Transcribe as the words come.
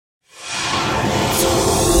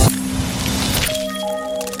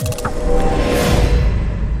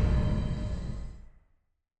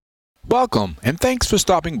Welcome, and thanks for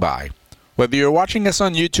stopping by. Whether you're watching us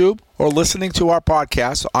on YouTube or listening to our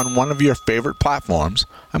podcast on one of your favorite platforms,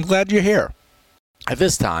 I'm glad you're here. At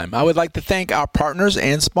this time, I would like to thank our partners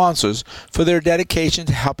and sponsors for their dedication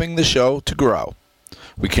to helping the show to grow.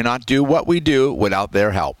 We cannot do what we do without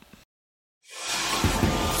their help.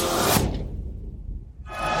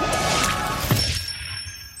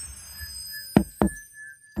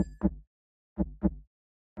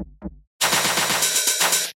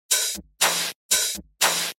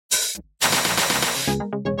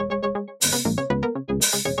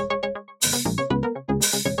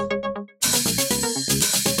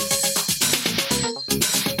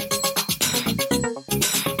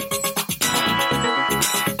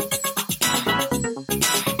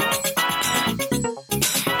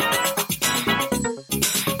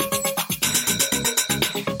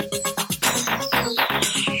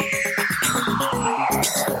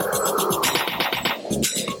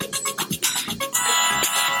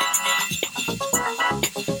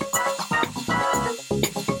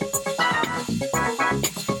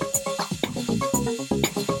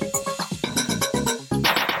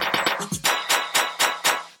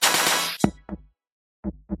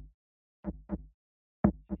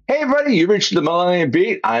 Hey everybody, you reached the Millennium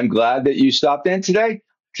Beat. I'm glad that you stopped in today.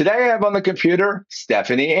 Today I have on the computer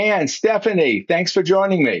Stephanie Ann. Stephanie, thanks for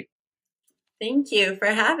joining me. Thank you for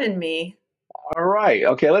having me. All right.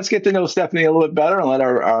 Okay, let's get to know Stephanie a little bit better and let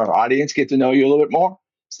our audience get to know you a little bit more.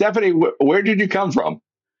 Stephanie, where did you come from?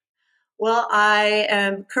 Well, I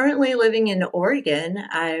am currently living in Oregon.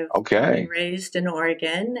 I've been raised in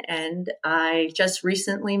Oregon, and I just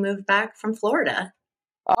recently moved back from Florida.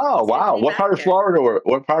 Oh, wow. What part of Florida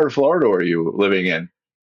were you living in?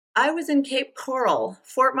 I was in Cape Coral,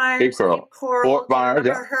 Fort Myers, Cape Coral. Fort Myers,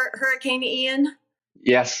 remember Hurricane Ian?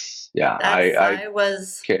 Yes. Yeah. I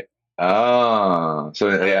was. Okay. Oh, so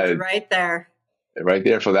I was right there. Right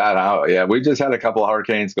there for that. Yeah, we just had a couple of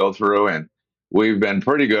hurricanes go through, and we've been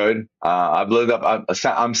pretty good. I've lived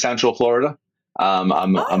I'm Central Florida.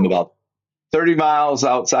 I'm about 30 miles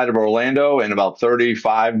outside of Orlando and about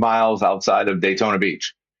 35 miles outside of Daytona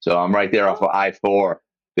Beach. So I'm right there off of I-4,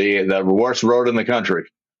 the worst road in the country.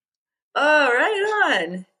 Oh, right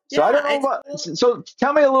on. So I don't know so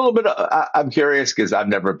tell me a little bit. I'm curious because I've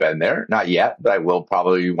never been there, not yet, but I will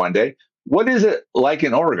probably one day. What is it like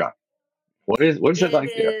in Oregon? What is it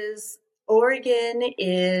like there? Oregon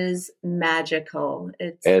is magical.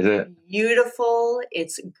 It's beautiful.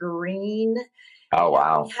 It's green. Oh,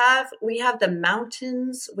 wow. We have the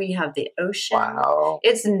mountains. We have the ocean. Wow.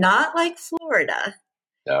 It's not like Florida.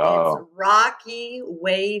 No. It's rocky,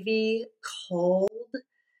 wavy, cold,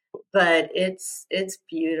 but it's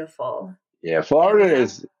beautiful. Yeah, Florida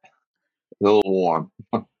is a little warm.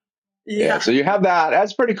 Yeah, so you have that.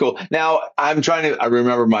 That's pretty cool. Now, I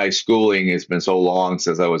remember my schooling. It's been so long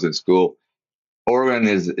since I was in school. Oregon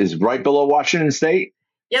is right below Washington State?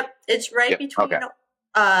 Yep, it's right between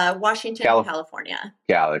Washington and California.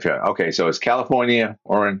 California. Okay, so it's California,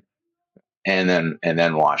 Oregon, and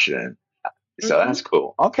then Washington. So that's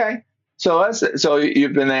cool. Okay. So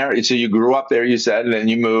you've been there. So you grew up there, you said, and then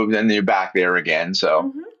you moved, and you're back there again.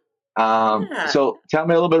 So so tell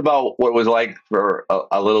me a little bit about what it was like for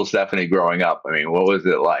a little Stephanie growing up. I mean, what was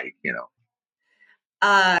it like,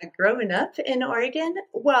 Growing up in Oregon?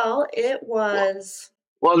 Well, it was.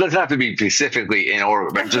 Well, it doesn't have to be specifically in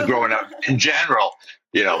Oregon, but just growing up in general.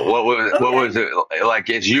 What was it like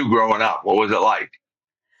as you growing up? What was it like?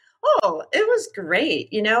 Oh, it was great.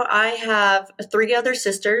 I have 3 other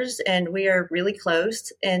sisters, and we are really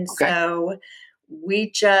close. And so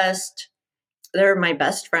they're my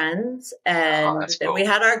best friends. And cool. We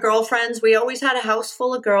had our girlfriends. We always had a house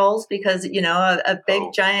full of girls because, a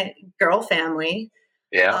big, giant girl family.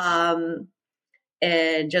 Yeah.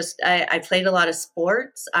 And just, I played a lot of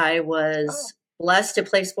sports. I was blessed to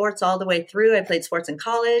play sports all the way through. I played sports in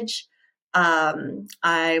college.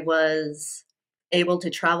 I was able to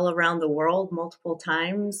travel around the world multiple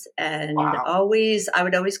times, and I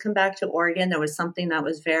would always come back to Oregon. There was something that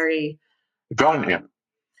was very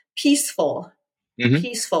peaceful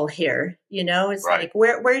here. It's like,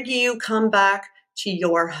 where do you come back to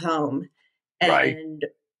your home? And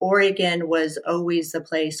Oregon was always the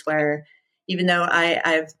place where, even though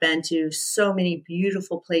I've been to so many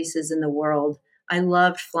beautiful places in the world, I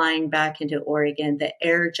loved flying back into Oregon. The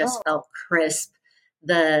air just felt crisp.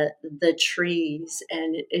 The trees,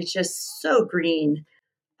 and it's just so green.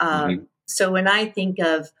 So when I think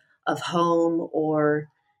of home or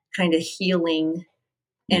kind of healing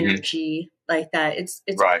energy like that, it's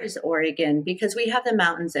Oregon, because we have the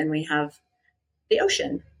mountains and we have the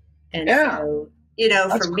ocean. And so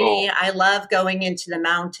For me, I love going into the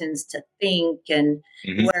mountains to think, and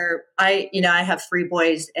where I have 3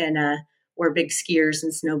 boys, and we're big skiers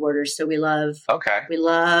and snowboarders. So we love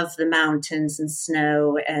the mountains and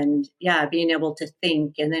snow, and being able to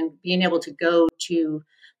think, and then being able to go to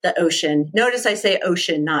the ocean. Notice I say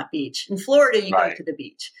ocean, not beach. In Florida, you go to the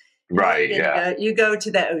beach. Right. You go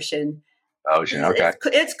to the ocean. Ocean. Okay.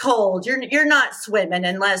 It's cold. You're not swimming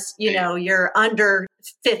unless you're under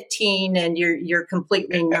 15 and you're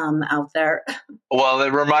completely numb out there. Well,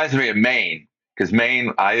 it reminds me of Maine, because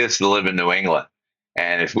Maine, I used to live in New England,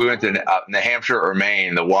 and if we went to New Hampshire or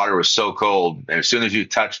Maine, the water was so cold, and as soon as you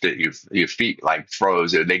touched it, your feet like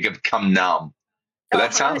froze. They become numb. So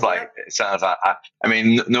that sounds like I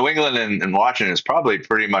mean, New England and Washington is probably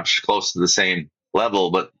pretty much close to the same level,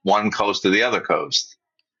 but one coast to the other coast.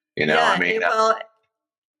 Well,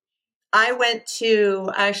 I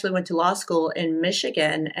actually went to law school in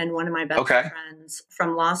Michigan, and one of my best friends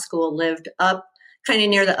from law school lived up kind of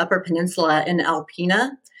near the Upper Peninsula in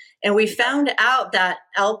Alpena. And we found out that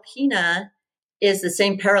Alpena is the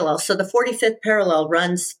same parallel. So the 45th parallel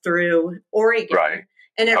runs through Oregon. Right.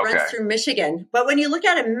 And it runs through Michigan. But when you look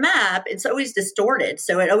at a map, it's always distorted.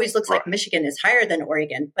 So it always looks like Michigan is higher than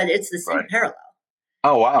Oregon, but it's the same parallel.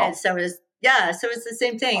 Oh, wow. And so it's the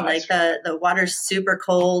same thing. Like the water's super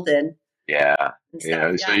cold and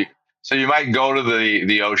So you might go to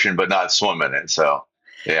the ocean, but not swim in it. So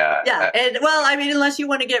and well, I mean, unless you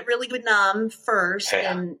want to get really numb first,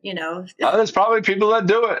 and there's probably people that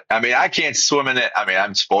do it. I mean, I can't swim in it. I mean,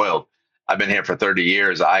 I'm spoiled. I've been here for 30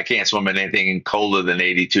 years. I can't swim in anything colder than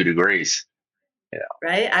 82 degrees.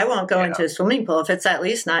 Right. I won't go into a swimming pool if it's at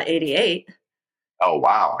least not 88. Oh,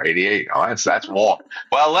 wow. 88. Oh, that's warm.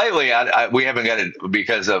 Well, lately we haven't got it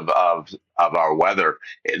because of our weather.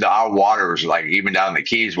 Our water was like, even down the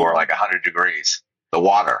Keys, were like 100 degrees. The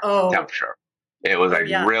water temperature. It was like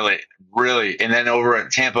really, really. And then over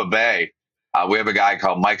at Tampa Bay, we have a guy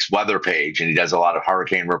called Mike's Weather Page, and he does a lot of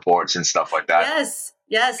hurricane reports and stuff like that.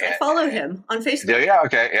 Yes. I follow him on Facebook. Yeah.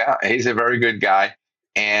 Okay. Yeah. He's a very good guy.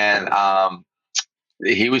 And,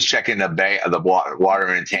 he was checking the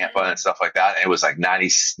water in Tampa and stuff like that. And it was like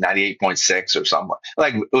 98.6 or something.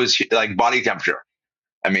 Like it was like body temperature.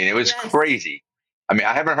 I mean, it was crazy. I mean,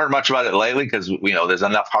 I haven't heard much about it lately because, there's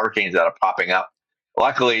enough hurricanes that are popping up.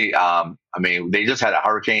 Luckily, I mean, they just had a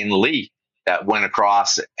Hurricane Lee that went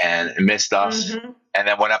across and missed us, and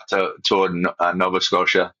then went up to Nova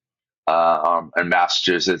Scotia and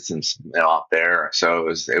Massachusetts and up there. So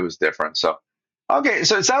it was different. So. Okay,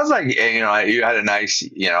 so it sounds like you had a nice,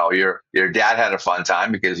 your dad had a fun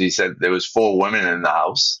time because he said there was 4 women in the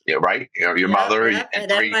house, right? Your mother and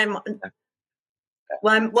 3.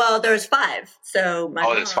 Well, there's 5. So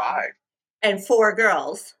there's 5 and 4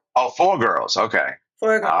 girls. Oh, 4 girls. Okay,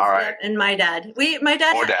 4 girls. All right, and my dad.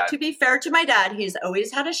 To be fair to my dad, he's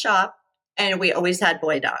always had a shop, and we always had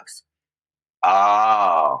boy dogs.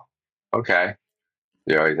 Oh, okay.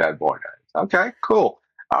 You always had boy dogs. Okay, cool.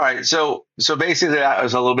 All right, so basically that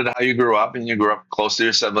was a little bit of how you grew up, and you grew up close to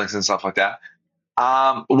your siblings and stuff like that.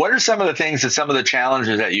 What are some of the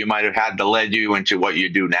challenges that you might have had that led you into what you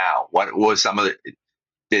do now? What was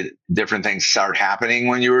did different things start happening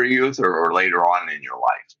when you were a youth or later on in your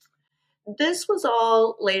life? This was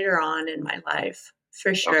all later on in my life,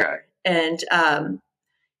 for sure. Okay. And,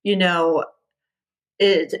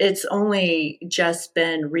 it's only just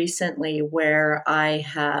been recently where I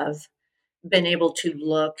have been able to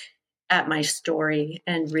look at my story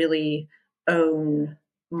and really own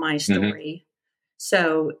my story.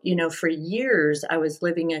 So, for years I was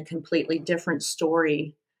living a completely different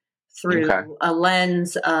story through a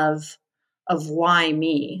lens of why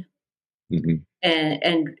me.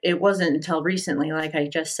 And it wasn't until recently, like I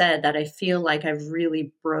just said, that I feel like I've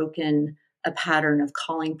really broken a pattern of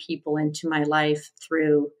calling people into my life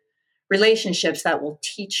through relationships that will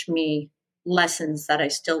teach me lessons that I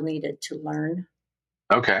still needed to learn.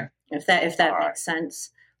 Okay. If that makes sense.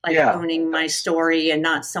 Like owning my story and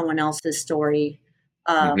not someone else's story,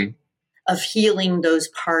 of healing those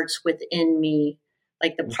parts within me,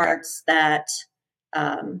 like the parts that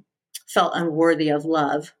felt unworthy of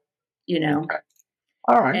love, Okay.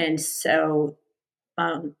 All right. And so I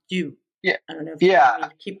don't know if you want me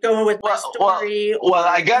to keep going with my story. Well,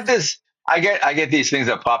 I get this. I get these things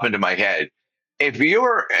that pop into my head. If you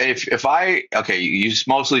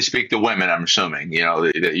mostly speak to women, I'm assuming,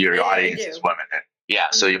 your audience is women. Yeah.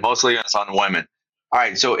 So you're mostly on women. All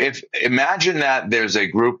right. So imagine that there's a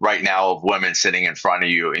group right now of women sitting in front of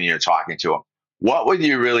you and you're talking to them. What would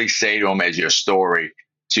you really say to them as your story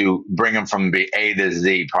to bring them from A to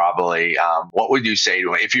Z, probably? What would you say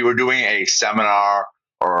to them if you were doing a seminar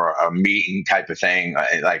or a meeting type of thing,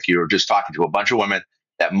 like you were just talking to a bunch of women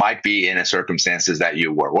that might be in a circumstances that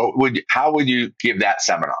you were, how would you give that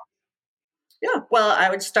seminar? Yeah, well, I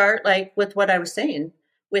would start like with what I was saying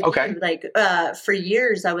with Okay. you. Like for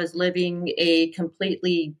years, I was living a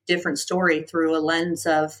completely different story through a lens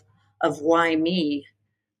of why me,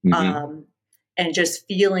 Mm-hmm. and just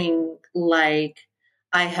feeling like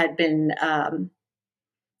I had been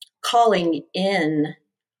calling in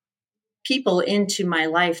people into my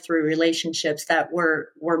life through relationships that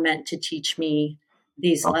were meant to teach me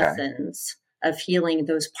these Okay. lessons of healing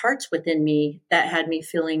those parts within me that had me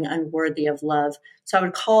feeling unworthy of love. So I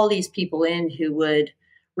would call these people in who would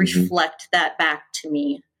reflect that back to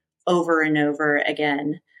me over and over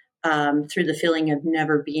again, through the feeling of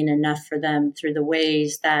never being enough for them, through the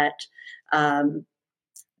ways that um,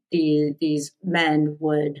 these men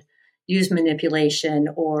would use manipulation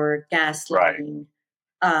or gaslighting.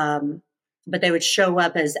 Um, but they would show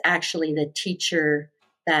up as actually the teacher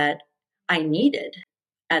that I needed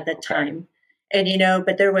at the time. And,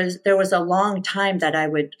 but there was a long time that I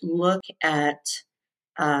would look at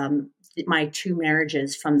my two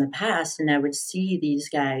marriages from the past, and I would see these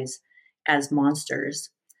guys as monsters.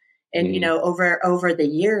 And, over the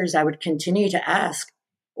years, I would continue to ask,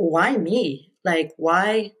 why me? Like,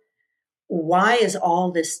 why is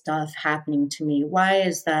all this stuff happening to me? Why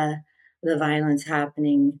is the violence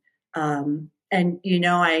happening? And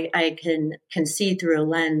I can see through a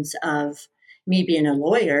lens of me being a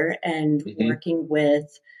lawyer and working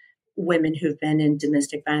with women who've been in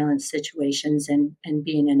domestic violence situations and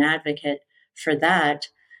being an advocate for that.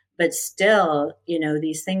 But still,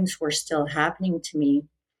 these things were still happening to me.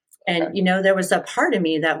 And, there was a part of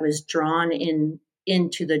me that was drawn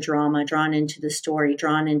into the drama, drawn into the story,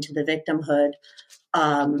 drawn into the victimhood.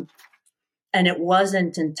 And it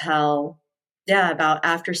wasn't until, about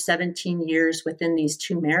after 17 years within these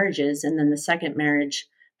two marriages, and then the second marriage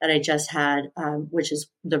that I just had, which is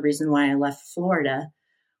the reason why I left Florida,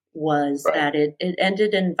 was that it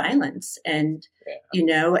ended in violence. And,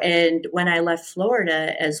 and when I left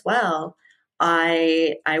Florida as well,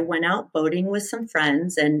 I went out boating with some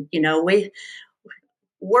friends, and,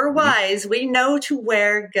 we're wise. We know to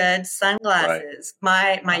wear good sunglasses.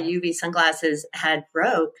 My UV sunglasses had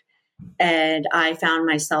broke, and I found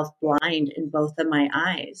myself blind in both of my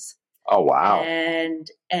eyes. Oh, wow. And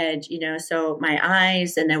so my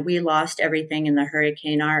eyes, and then we lost everything in the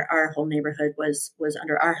hurricane. Our whole neighborhood was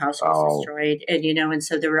under, our house was destroyed. And, and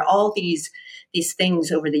so there were all these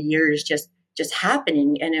things over the years just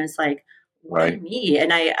happening. And it was like, why me?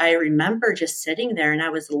 And I remember just sitting there, and I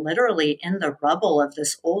was literally in the rubble of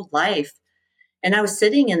this old life. And I was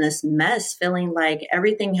sitting in this mess, feeling like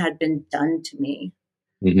everything had been done to me.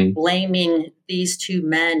 Blaming these two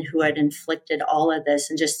men who had inflicted all of this,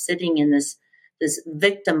 and just sitting in this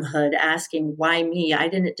victimhood, asking, why me? I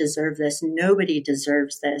didn't deserve this. Nobody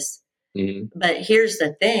deserves this. But here's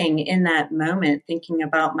the thing, in that moment, thinking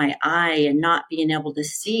about my eye and not being able to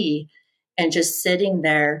see, and just sitting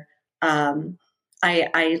there,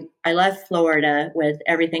 I left Florida with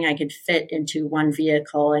everything I could fit into one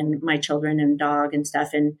vehicle, and my children and dog and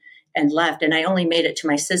stuff, and left. And I only made it to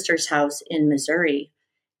my sister's house in Missouri.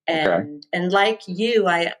 And like you,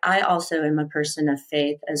 I also am a person of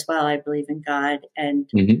faith as well. I believe in God, and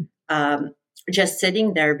just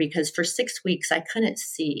sitting there, because for 6 weeks I couldn't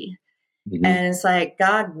see. And it's like,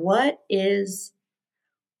 God, what's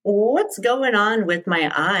going on with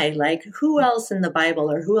my eye? Like, who else in the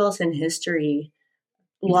Bible or who else in history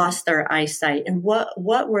lost their eyesight? And what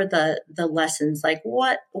were the lessons? Like,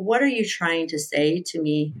 what are you trying to say to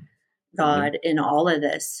me, God, in all of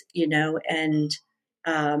this, And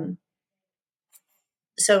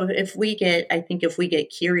so if we get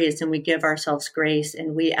curious and we give ourselves grace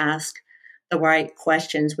and we ask the right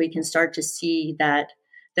questions, we can start to see that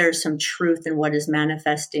there's some truth in what is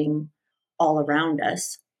manifesting all around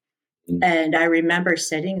us. And I remember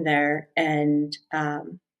sitting there and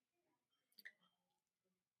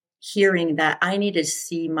hearing that I need to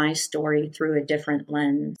see my story through a different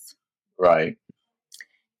lens. Right.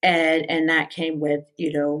 And that came with,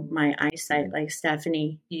 my eyesight. Like,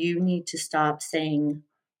 Stephanie, you need to stop saying,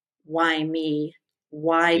 why me?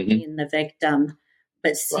 Why being the victim?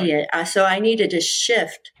 But see it. So I needed to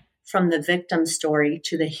shift from the victim story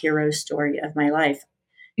to the hero story of my life.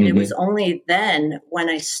 And it was only then, when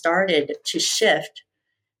I started to shift,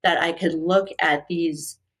 that I could look at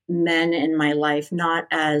these men in my life not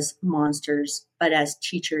as monsters, but as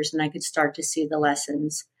teachers, and I could start to see the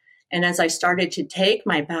lessons. And as I started to take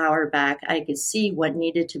my power back, I could see what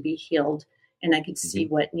needed to be healed, and I could see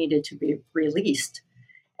what needed to be released.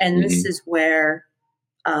 And this is where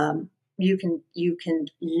you can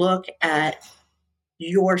look at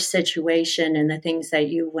your situation and the things that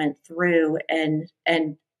you went through and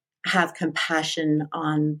have compassion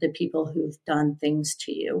on the people who've done things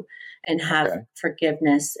to you and have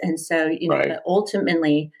forgiveness. And so, but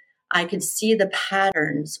ultimately I could see the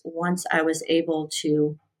patterns once I was able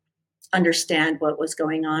to understand what was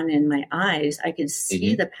going on in my eyes. I could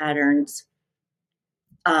see the patterns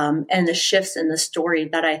and the shifts in the story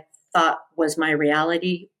that I thought was my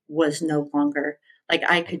reality was no longer. Like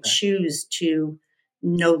I could choose to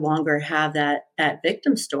no longer have that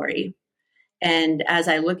victim story. And as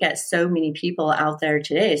I look at so many people out there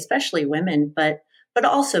today, especially women, but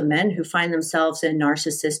also men who find themselves in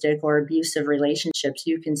narcissistic or abusive relationships,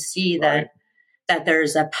 you can see that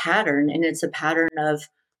there's a pattern, and it's a pattern of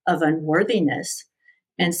unworthiness.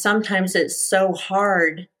 And sometimes it's so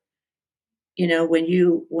hard, when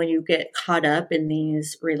you get caught up in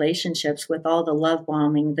these relationships with all the love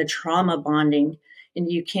bombing, the trauma bonding, and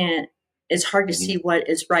it's hard to see what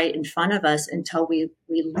is right in front of us until we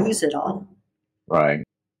lose it all. Right. And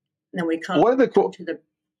then we come to the.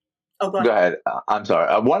 Go ahead. I'm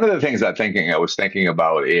sorry. One of the things I was thinking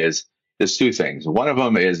about is there's two things. One of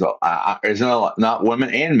them is not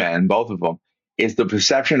women and men, both of them, is the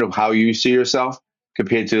perception of how you see yourself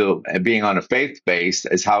compared to being on a faith base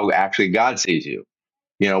is how actually God sees you.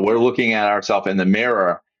 We're looking at ourselves in the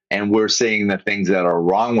mirror and we're seeing the things that are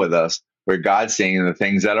wrong with us, where God's seeing the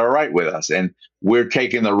things that are right with us. And we're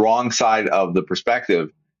taking the wrong side of the perspective.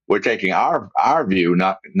 We're taking our view,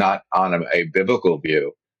 not on a biblical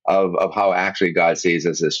view of how actually God sees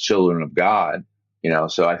us as children of God.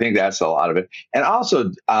 So I think that's a lot of it. And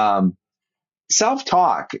also,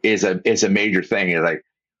 self-talk is a major thing. It's like,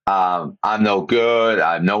 I'm no good.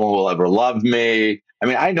 No one will ever love me. I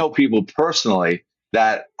mean, I know people personally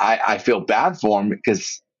that I feel bad for them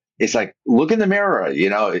because it's like, look in the mirror,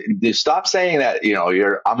 stop saying that,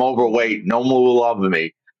 I'm overweight. No one will love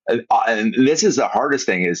me. And this is the hardest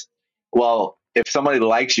thing is, well, if somebody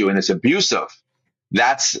likes you and it's abusive,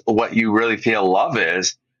 that's what you really feel love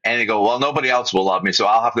is. And you go, well, nobody else will love me. So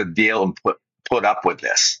I'll have to deal and put up with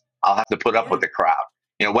this. I'll have to put up with the crap.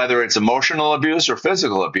 Whether it's emotional abuse or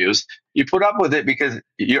physical abuse, you put up with it because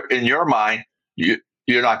in your mind,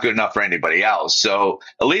 you're not good enough for anybody else. So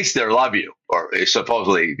at least they love you, or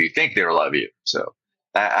supposedly you think they love you. So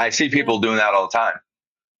I see people doing that all the time.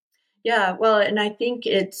 Yeah, well, and I think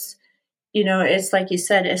it's, it's like you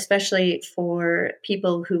said, especially for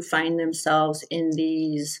people who find themselves in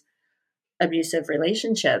these abusive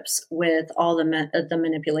relationships with all the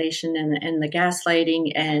manipulation and the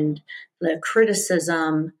gaslighting and the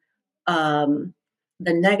criticism, the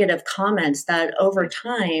negative comments, that over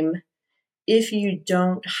time, if you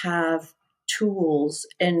don't have tools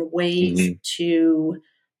and ways to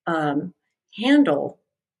handle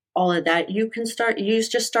all of that, you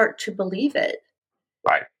just start to believe it.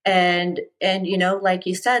 Right. And like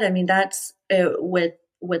you said, I mean, that's with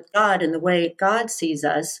God and the way God sees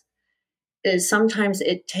us, is sometimes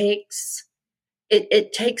it takes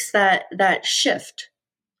that shift,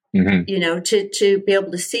 to be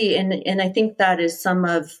able to see. And I think that is some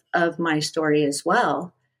of my story as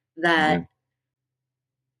well, that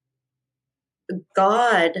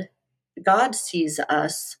God sees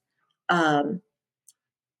us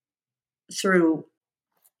through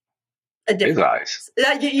a different eyes.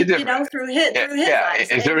 Through his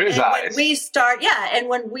eyes. Through his eyes.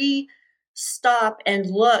 When we stop and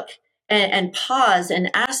look and pause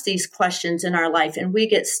and ask these questions in our life, and we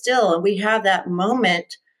get still and we have that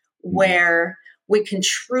moment where we can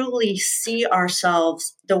truly see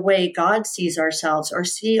ourselves the way God sees ourselves, or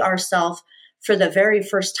see ourselves for the very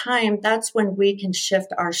first time, that's when we can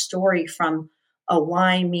shift our story from a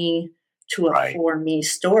why me to a for me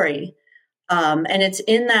story. And it's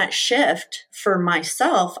in that shift for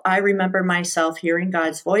myself. I remember myself hearing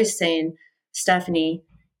God's voice saying, Stephanie,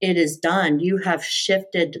 it is done. You have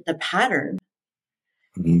shifted the pattern.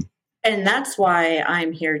 And that's why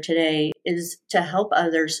I'm here today, is to help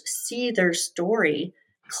others see their story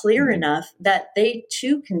clear enough that they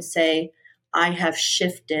too can say, I have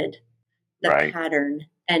shifted the pattern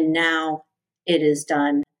and now it is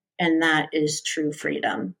done. And that is true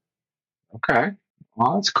freedom. Okay.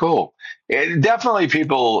 Well, that's cool. Definitely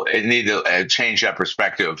people need to change that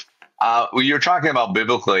perspective. You're talking about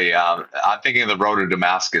biblically. I'm thinking of the road to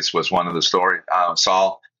Damascus was one of the stories.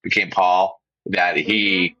 Saul became Paul, that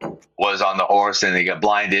he was on the horse and he got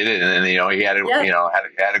blinded, and then he had to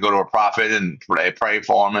had to go to a prophet and pray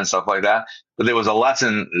for him and stuff like that. But there was a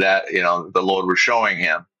lesson that the Lord was showing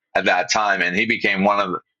him at that time, and he became one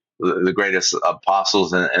of the greatest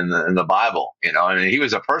apostles in the Bible. I mean, he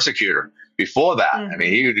was a persecutor before that. I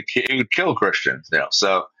mean, he would kill Christians.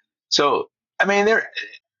 So I mean,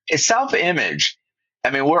 it's self-image. I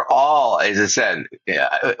mean, we're all, as I said,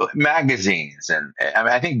 magazines, and I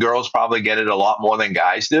mean, I think girls probably get it a lot more than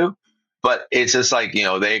guys do. But it's just like,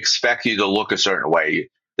 they expect you to look a certain way,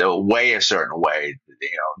 to weigh a certain way,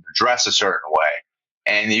 dress a certain way,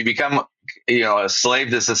 and you become, a slave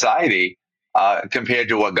to society compared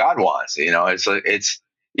to what God wants.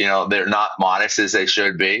 They're not modest as they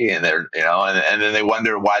should be, and they're, and then they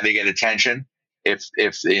wonder why they get attention if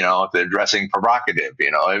they're dressing provocative.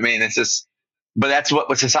 I mean, it's just. But that's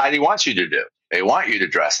what society wants you to do. They want you to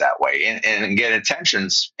dress that way and get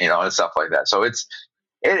attentions, and stuff like that. So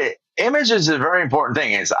image is a very important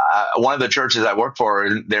thing. It's one of the churches I work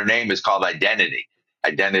for. Their name is called Identity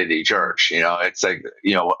Church. It's like,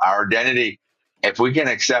 our identity. If we can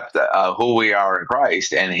accept who we are in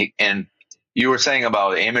Christ, and you were saying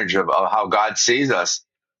about the image of how God sees us.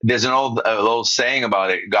 There's an old saying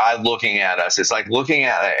about it. God looking at us. It's like looking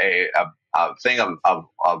at a thing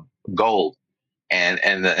of gold.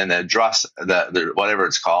 And the dross, the whatever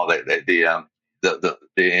it's called, the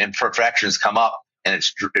imperfections come up and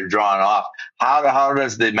it's drawn off. How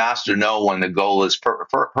does the master know when the goal is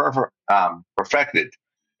perfected?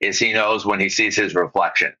 Is he knows when he sees his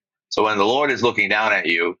reflection. So when the Lord is looking down at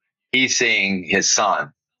you, he's seeing his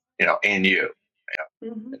son, in you.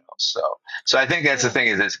 So I think that's the thing,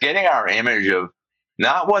 is it's getting our image of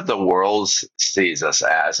not what the world sees us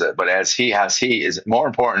as, but as he is more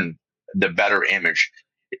important. The better image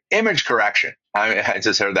correction. I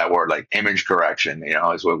just heard that word, like image correction,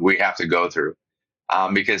 is what we have to go through.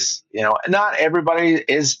 Because, not everybody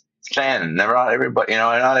is thin. Not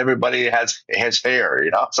everybody has hair,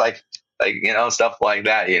 it's like, stuff like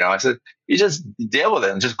that. I said, you just deal with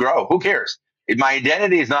it and just grow. Who cares? My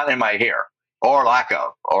identity is not in my hair or lack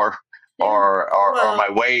of, or my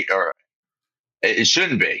weight, or it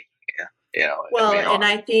shouldn't be, Well, and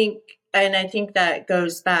I think that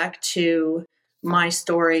goes back to my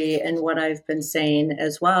story and what I've been saying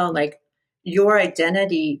as well. Like, your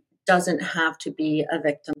identity doesn't have to be a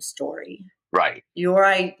victim story. Right. Your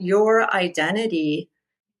identity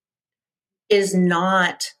is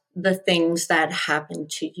not the things that happen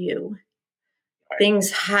to you. Right.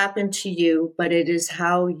 Things happen to you, but it is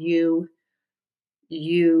how you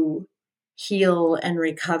heal and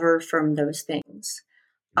recover from those things.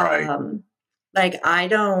 Right. Like, I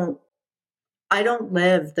don't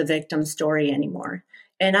live the victim story anymore.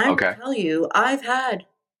 And I will tell you, I've had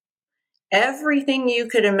everything you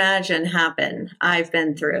could imagine happen. I've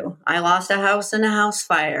been through. I lost a house in a house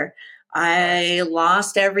fire. I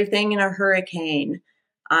lost everything in a hurricane.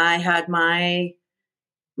 I had my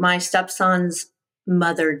stepson's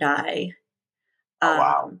mother die. Oh,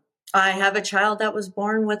 wow. I have a child that was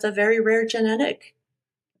born with a very rare genetic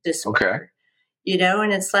disorder. Okay.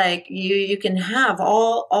 And it's like you can have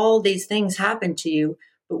all these things happen to you,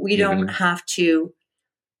 but we don't have to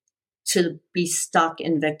be stuck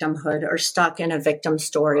in victimhood or stuck in a victim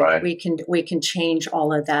story. Right. We can change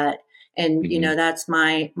all of that. And that's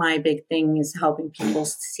my big thing, is helping people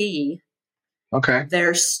see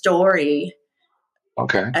their story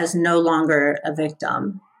as no longer a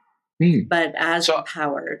victim, but as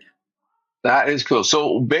empowered. That is cool.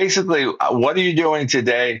 So basically, what are you doing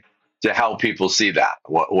today to help people see that?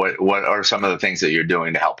 What are some of the things that you're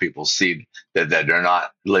doing to help people see that they're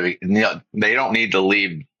not living, they don't need to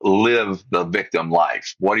live the victim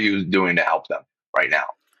life? What are you doing to help them right now?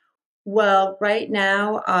 Well, right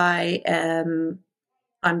now I'm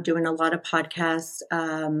doing a lot of podcasts.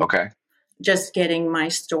 Just getting my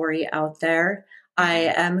story out there.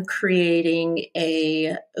 I am creating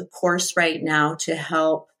a course right now to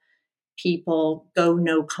help people go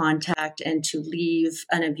no contact and to leave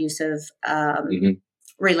an abusive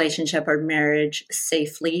relationship or marriage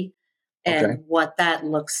safely, and what that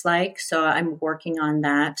looks like. So I'm working on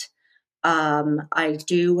that. I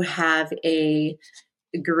do have a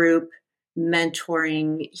group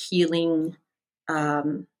mentoring healing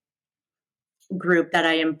group that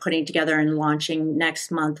I am putting together and launching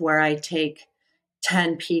next month, where I take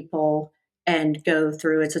 10 people and go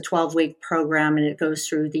through, it's a 12-week program, and it goes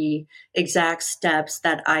through the exact steps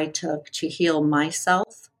that I took to heal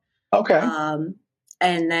myself. Okay.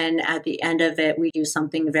 And then at the end of it, we do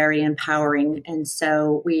something very empowering. And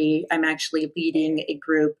so I'm actually leading a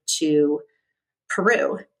group to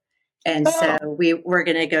Peru. And so we're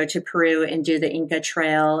going to go to Peru and do the Inca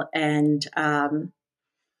Trail. And,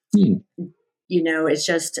 it's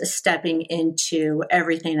just stepping into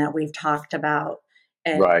everything that we've talked about.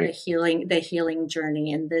 and the healing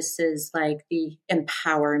journey. And this is like the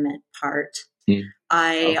empowerment part.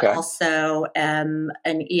 I also am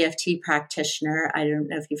an EFT practitioner. I don't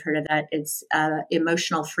know if you've heard of that. It's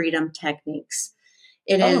emotional freedom techniques.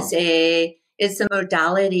 It's a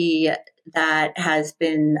modality that has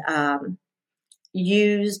been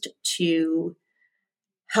used to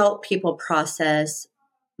help people process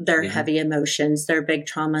their heavy emotions, their big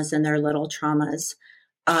traumas and their little traumas.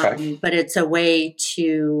 But it's a way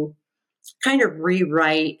to kind of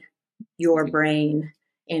rewrite your brain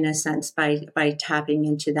in a sense by tapping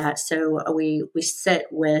into that. So we sit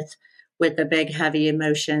with the big heavy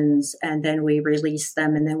emotions, and then we release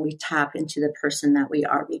them, and then we tap into the person that we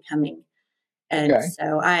are becoming. And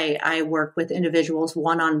so I work with individuals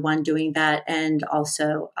one-on-one doing that, and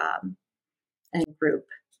also in group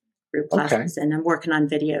classes, and I'm working on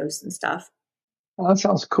videos and stuff. Well, that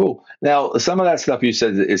sounds cool. Now, some of that stuff you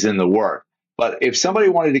said is in the work, but if somebody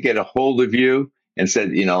wanted to get a hold of you and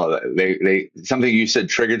said, they something you said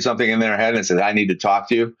triggered something in their head and said, I need to talk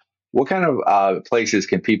to you, what kind of places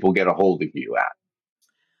can people get a hold of you at?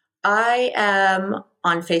 I am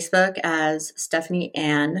on Facebook as Stephanie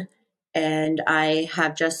Ann, and I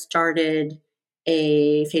have just started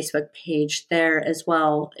a Facebook page there as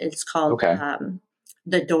well. It's called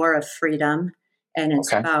The Door of Freedom, and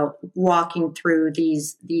it's about walking through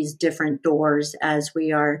these different doors as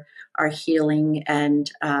we are healing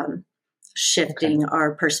and shifting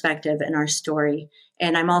our perspective and our story.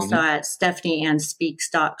 And I'm also at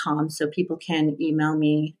StephanieAnnSpeaks.com, so people can email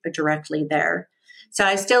me directly there. So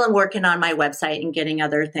I still am working on my website and getting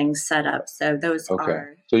other things set up. So those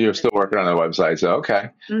are. So you're still working on the website. So,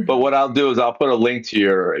 But what I'll do is I'll put a link to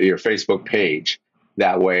your Facebook page.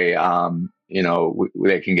 That way,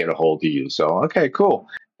 they can get a hold of you. So, cool.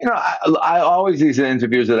 I always, these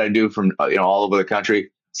interviews that I do from, all over the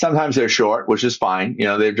country, sometimes they're short, which is fine.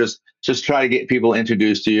 They're just try to get people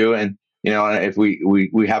introduced to you. And, if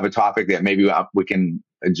we have a topic that maybe we can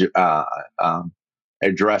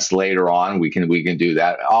address later on, we can do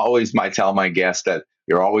that. I always tell my guests that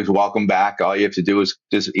you're always welcome back. All you have to do is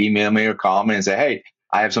just email me or call me and say, hey,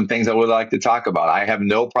 I have some things I would like to talk about. I have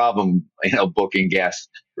no problem, booking guests,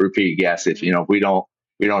 repeat guests. If we don't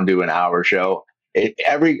do an hour show.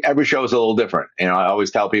 Every show is a little different. I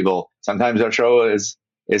always tell people sometimes our show is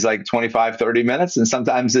like 25, 30 minutes, and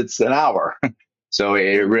sometimes it's an hour. So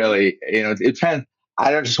it really, it depends.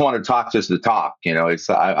 I don't just want to talk just to talk.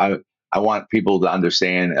 I want people to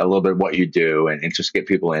understand a little bit what you do and just get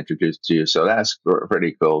people introduced to you. So that's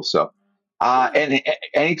pretty cool. So, and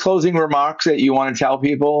any closing remarks that you want to tell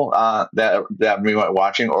people that be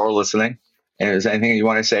watching or listening? And is there anything you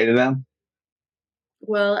want to say to them?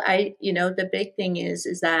 Well, the big thing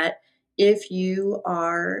is that if you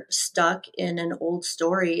are stuck in an old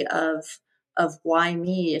story of why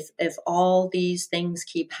me, if all these things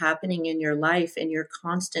keep happening in your life and you're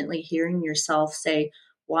constantly hearing yourself say,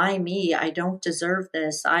 why me? I don't deserve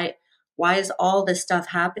this. Why is all this stuff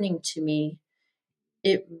happening to me?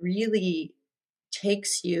 It really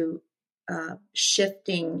takes you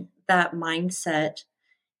shifting that mindset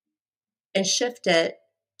and shift it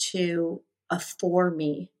to a for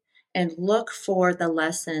me, and look for the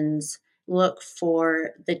lessons, look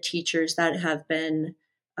for the teachers that have been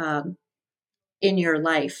in your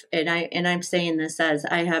life. And I'm saying this as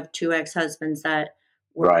I have 2 ex-husbands that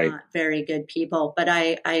were not very good people, but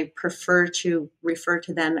I prefer to refer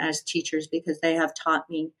to them as teachers because they have taught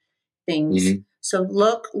me things. So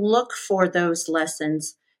look for those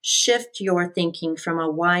lessons. Shift your thinking from a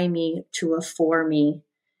why me to a for me.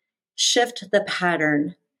 Shift the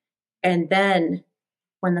pattern. And then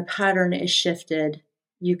when the pattern is shifted,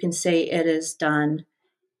 you can say it is done,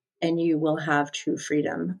 and you will have true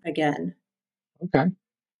freedom again. Okay.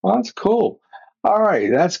 Well, that's cool. All right.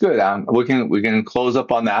 That's good. We can close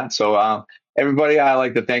up on that. So everybody, I'd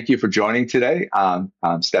like to thank you for joining today.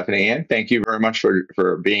 Stephanie Ann, thank you very much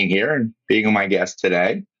for being here and being my guest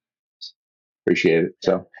today. Appreciate it.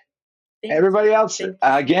 So everybody else,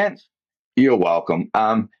 again, you're welcome.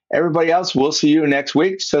 Everybody else, we'll see you next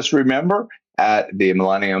week. Just remember, at the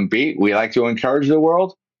Millennium Beat, we like to encourage the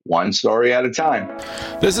world one story at a time.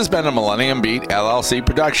 This has been a Millennium Beat LLC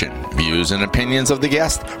production. Views and opinions of the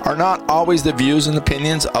guest are not always the views and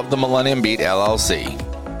opinions of the Millennium Beat LLC.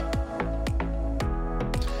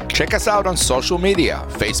 Check us out on social media,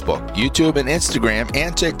 Facebook, YouTube, and Instagram,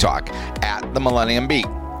 and TikTok at the Millennium Beat,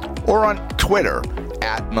 or on Twitter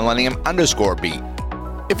at Millennium_Beat.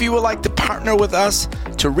 If you would like to partner with us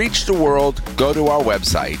to reach the world, go to our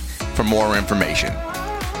website for more information.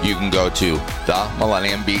 You can go to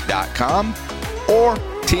themillenniumbeat.com or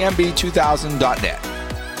tmb2000.net.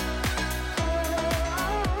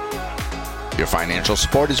 Your financial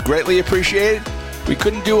support is greatly appreciated. We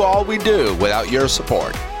couldn't do all we do without your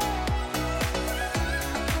support.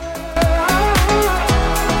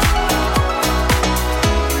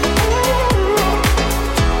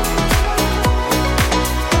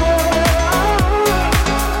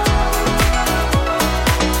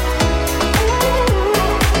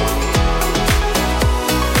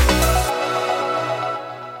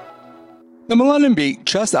 The Millennium Beat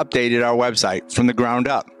just updated our website from the ground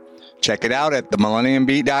up. Check it out at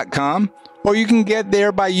themillenniumbeat.com, or you can get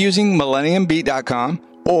there by using millenniumbeat.com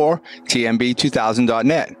or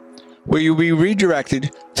tmb2000.net, where you'll be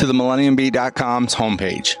redirected to the millenniumbeat.com's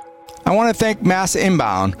homepage. I want to thank Mass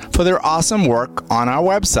Inbound for their awesome work on our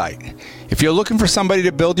website. If you're looking for somebody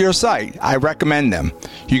to build your site, I recommend them.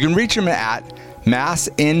 You can reach them at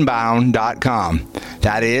massinbound.com.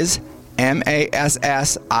 That is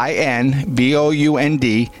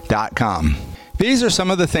massinbound.com. These are some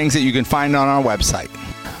of the things that you can find on our website.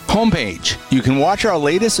 Homepage. You can watch our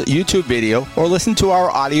latest YouTube video or listen to our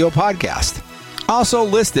audio podcast. Also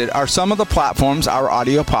listed are some of the platforms our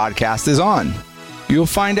audio podcast is on. You'll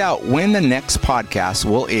find out when the next podcast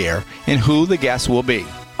will air and who the guest will be.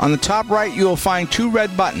 On the top right, you will find two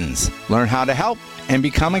red buttons, Learn How to Help and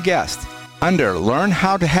Become a Guest. Under Learn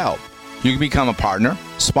How to Help, you can become a partner,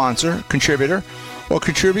 sponsor, contributor, or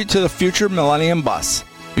contribute to the future Millennium Bus.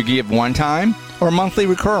 You can give one time or monthly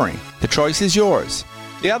recurring. The choice is yours.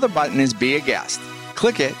 The other button is Be a Guest.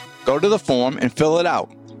 Click it, go to the form, and fill it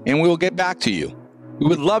out, and we will get back to you. We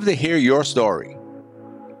would love to hear your story.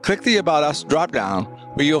 Click the About Us drop-down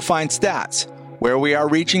where you'll find stats, where we are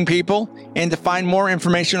reaching people, and to find more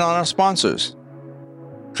information on our sponsors.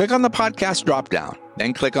 Click on the podcast drop-down,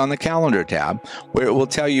 then click on the calendar tab where it will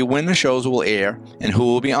tell you when the shows will air and who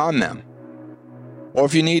will be on them. Or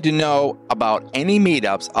if you need to know about any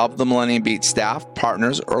meetups of the Millennium Beat staff,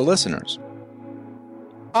 partners, or listeners.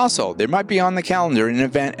 Also, there might be on the calendar an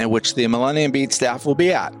event at which the Millennium Beat staff will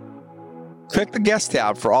be at. Click the Guest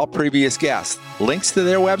tab for all previous guests, links to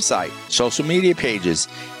their website, social media pages,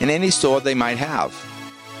 and any store they might have.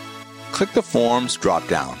 Click the Forms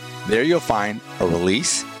drop-down. There you'll find a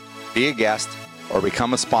release, Be a Guest, or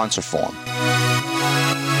Become a Sponsor form.